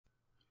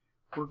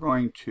We're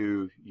going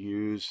to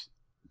use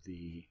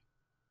the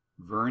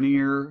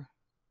Vernier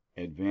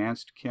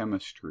Advanced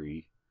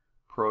Chemistry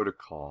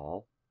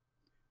protocol.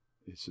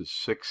 This is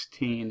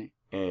 16A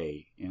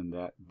in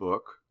that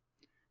book.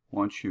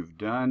 Once you've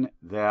done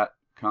that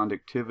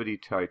conductivity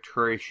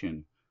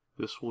titration,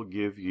 this will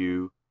give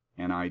you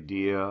an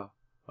idea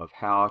of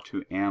how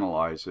to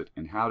analyze it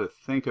and how to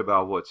think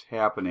about what's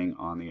happening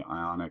on the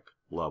ionic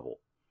level.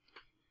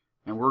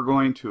 And we're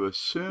going to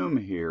assume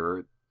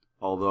here,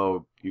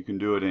 although you can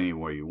do it any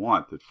way you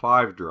want, that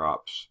 5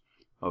 drops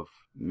of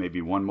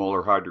maybe 1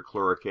 molar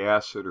hydrochloric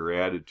acid are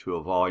added to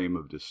a volume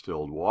of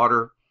distilled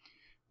water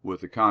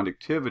with a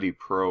conductivity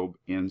probe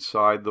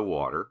inside the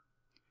water,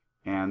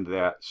 and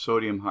that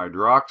sodium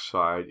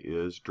hydroxide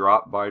is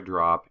drop by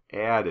drop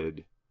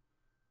added,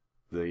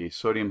 the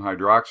sodium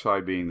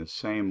hydroxide being the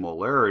same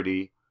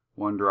molarity.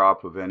 1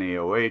 drop of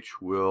NaOH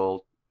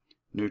will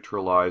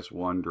neutralize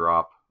 1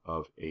 drop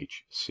of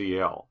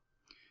HCl.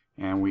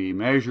 And we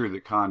measure the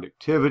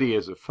conductivity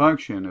as a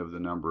function of the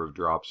number of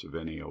drops of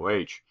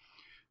NaOH.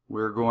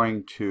 We're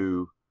going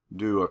to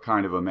do a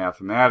kind of a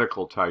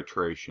mathematical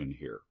titration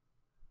here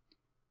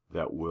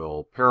that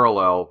will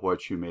parallel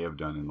what you may have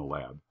done in the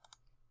lab.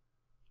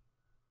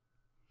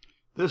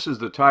 This is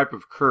the type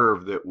of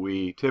curve that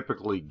we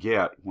typically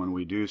get when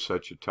we do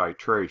such a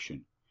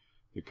titration.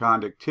 The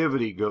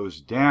conductivity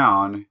goes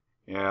down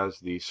as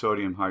the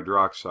sodium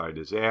hydroxide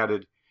is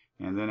added,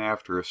 and then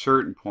after a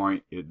certain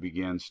point it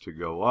begins to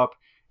go up,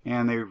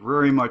 and they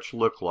very much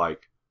look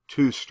like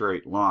 2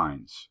 straight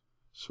lines.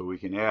 So we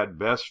can add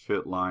best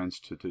fit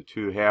lines to the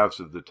 2 halves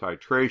of the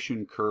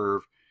titration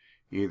curve,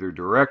 either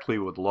directly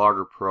with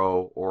Logger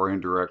Pro or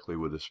indirectly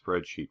with a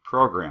spreadsheet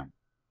program.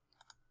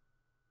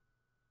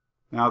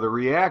 Now the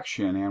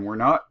reaction, and we're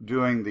not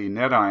doing the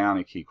net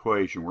ionic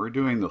equation, we're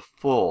doing the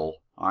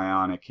full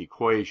ionic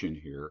equation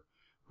here.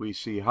 We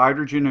see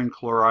hydrogen and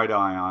chloride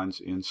ions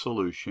in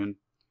solution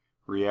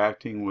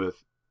reacting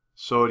with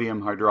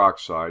sodium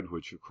hydroxide,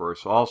 which of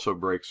course also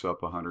breaks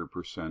up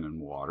 100% in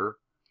water.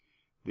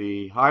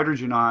 The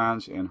hydrogen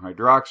ions and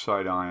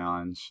hydroxide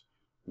ions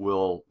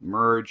will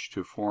merge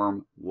to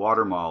form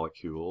water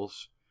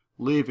molecules,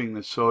 leaving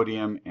the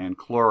sodium and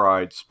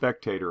chloride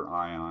spectator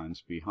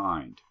ions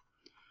behind.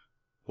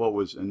 What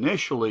was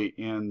initially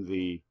in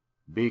the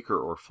beaker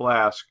or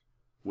flask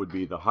would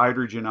be the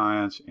hydrogen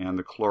ions and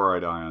the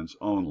chloride ions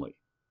only.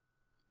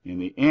 In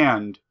the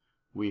end,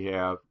 we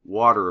have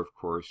water, of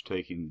course,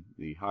 taking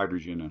the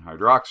hydrogen and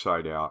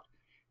hydroxide out,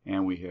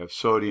 and we have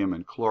sodium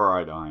and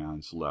chloride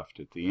ions left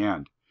at the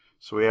end.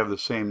 So we have the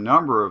same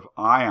number of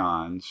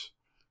ions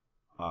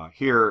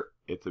here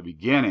at the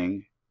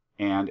beginning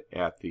and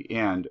at the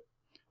end,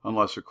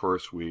 unless, of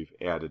course, we've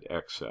added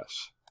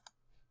excess.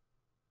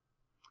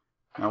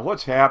 Now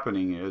what's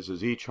happening is,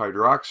 as each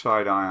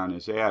hydroxide ion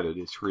is added,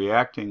 it's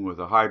reacting with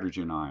a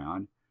hydrogen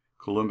ion.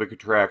 Coulombic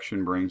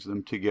attraction brings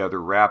them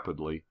together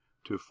rapidly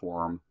to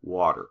form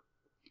water.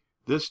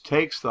 This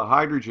takes the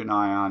hydrogen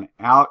ion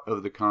out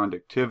of the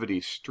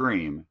conductivity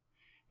stream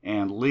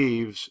and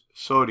leaves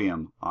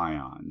sodium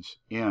ions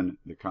in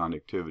the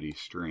conductivity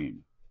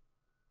stream.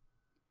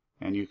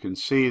 And you can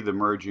see the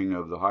merging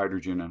of the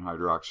hydrogen and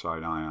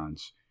hydroxide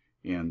ions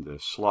in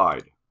this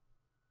slide.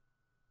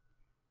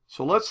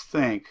 So let's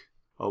think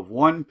of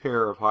 1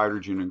 pair of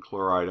hydrogen and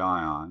chloride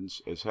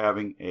ions as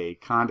having a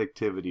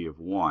conductivity of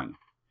 1.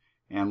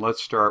 And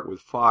let's start with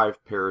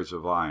 5 pairs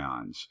of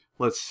ions.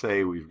 Let's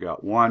say we've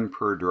got 1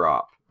 per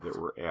drop that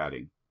we're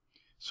adding.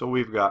 So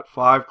we've got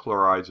 5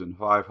 chlorides and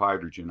 5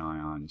 hydrogen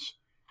ions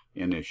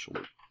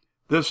initially.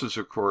 This is,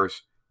 of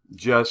course,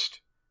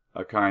 just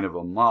a kind of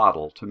a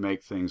model to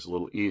make things a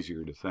little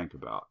easier to think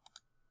about.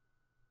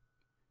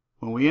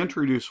 When we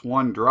introduce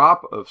 1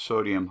 drop of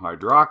sodium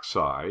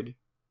hydroxide,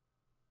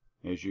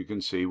 as you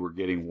can see, we're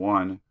getting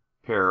 1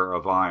 pair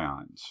of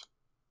ions.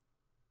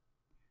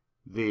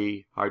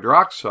 The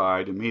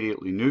hydroxide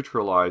immediately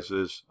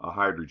neutralizes a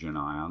hydrogen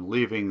ion,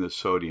 leaving the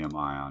sodium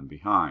ion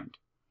behind.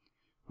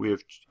 We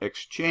have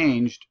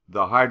exchanged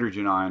the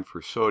hydrogen ion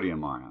for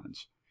sodium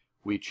ions.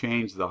 We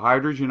change the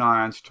hydrogen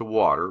ions to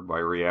water by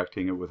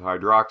reacting it with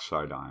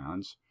hydroxide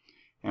ions,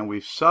 and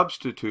we've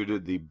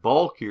substituted the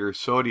bulkier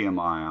sodium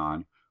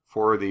ion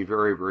for the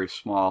very, very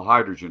small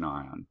hydrogen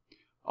ion,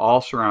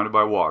 all surrounded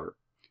by water.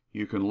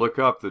 You can look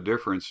up the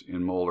difference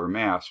in molar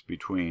mass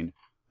between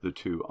the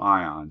 2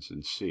 ions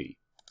and see.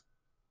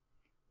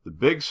 The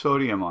big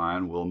sodium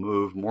ion will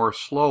move more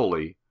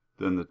slowly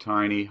than the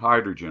tiny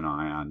hydrogen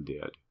ion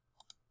did.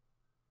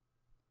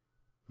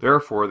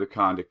 Therefore, the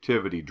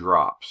conductivity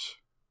drops.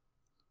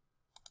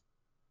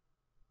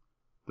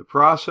 The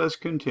process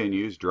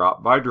continues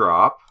drop by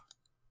drop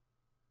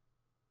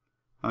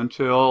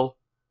until,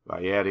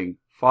 by adding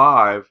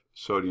 5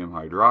 sodium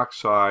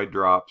hydroxide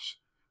drops,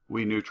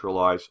 we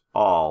neutralize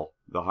all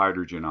the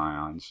hydrogen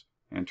ions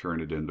and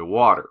turn it into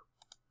water.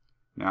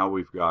 Now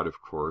we've got,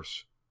 of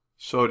course,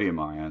 sodium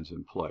ions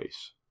in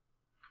place.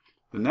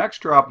 The next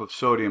drop of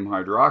sodium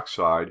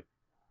hydroxide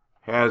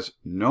has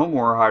no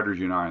more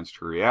hydrogen ions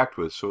to react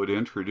with, so it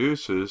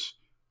introduces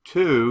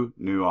 2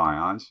 new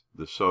ions,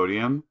 the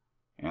sodium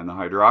and the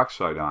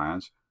hydroxide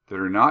ions that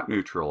are not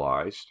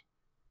neutralized,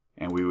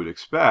 and we would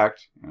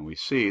expect, and we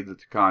see, that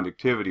the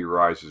conductivity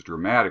rises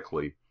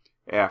dramatically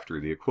after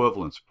the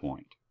equivalence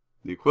point.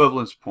 The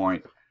equivalence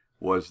point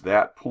was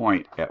that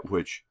point at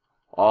which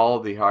all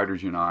the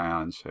hydrogen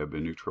ions have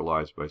been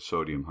neutralized by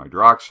sodium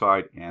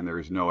hydroxide and there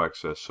is no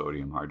excess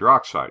sodium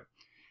hydroxide.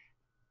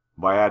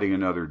 By adding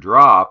another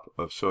drop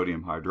of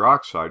sodium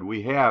hydroxide,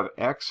 we have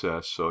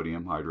excess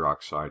sodium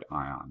hydroxide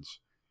ions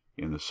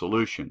in the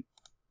solution.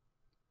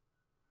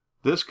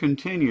 This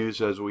continues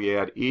as we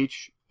add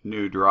each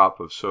new drop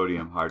of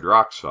sodium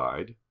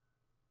hydroxide,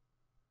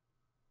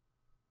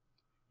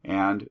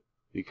 and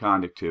the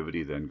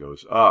conductivity then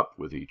goes up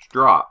with each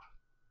drop,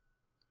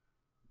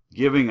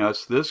 giving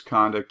us this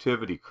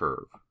conductivity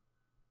curve.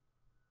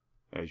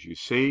 As you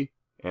see,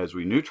 as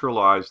we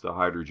neutralized the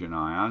hydrogen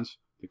ions,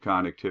 the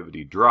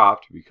conductivity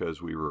dropped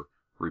because we were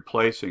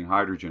replacing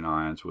hydrogen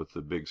ions with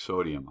the big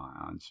sodium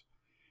ions.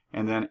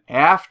 And then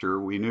after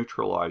we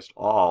neutralized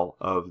all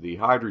of the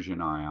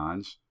hydrogen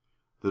ions,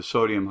 the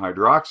sodium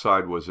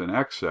hydroxide was in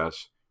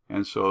excess,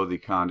 and so the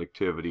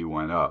conductivity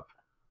went up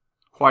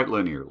quite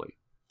linearly.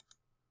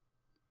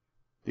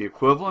 The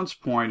equivalence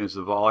point is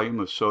the volume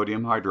of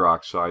sodium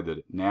hydroxide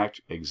that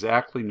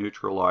exactly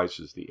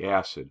neutralizes the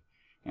acid,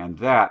 and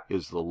that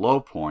is the low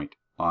point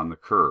on the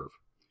curve,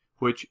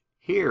 which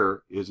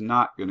here is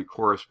not going to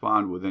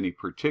correspond with any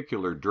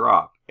particular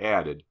drop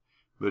added,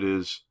 but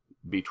is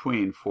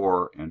between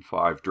 4 and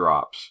 5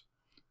 drops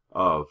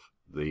of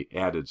the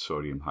added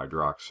sodium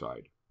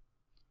hydroxide.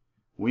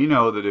 We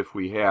know that if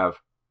we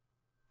have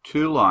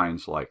two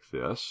lines like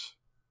this,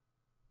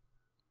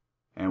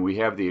 and we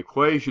have the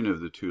equation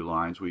of the two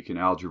lines, we can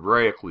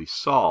algebraically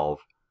solve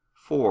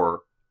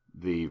for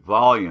the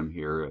volume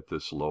here at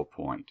this low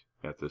point,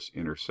 at this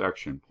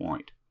intersection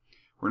point.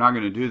 We're not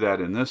going to do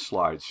that in this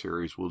slide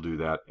series. We'll do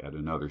that at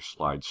another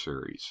slide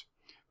series.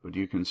 But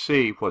you can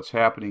see what's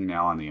happening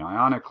now on the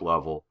ionic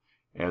level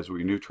as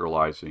we're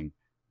neutralizing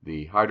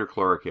the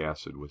hydrochloric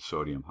acid with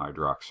sodium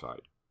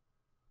hydroxide.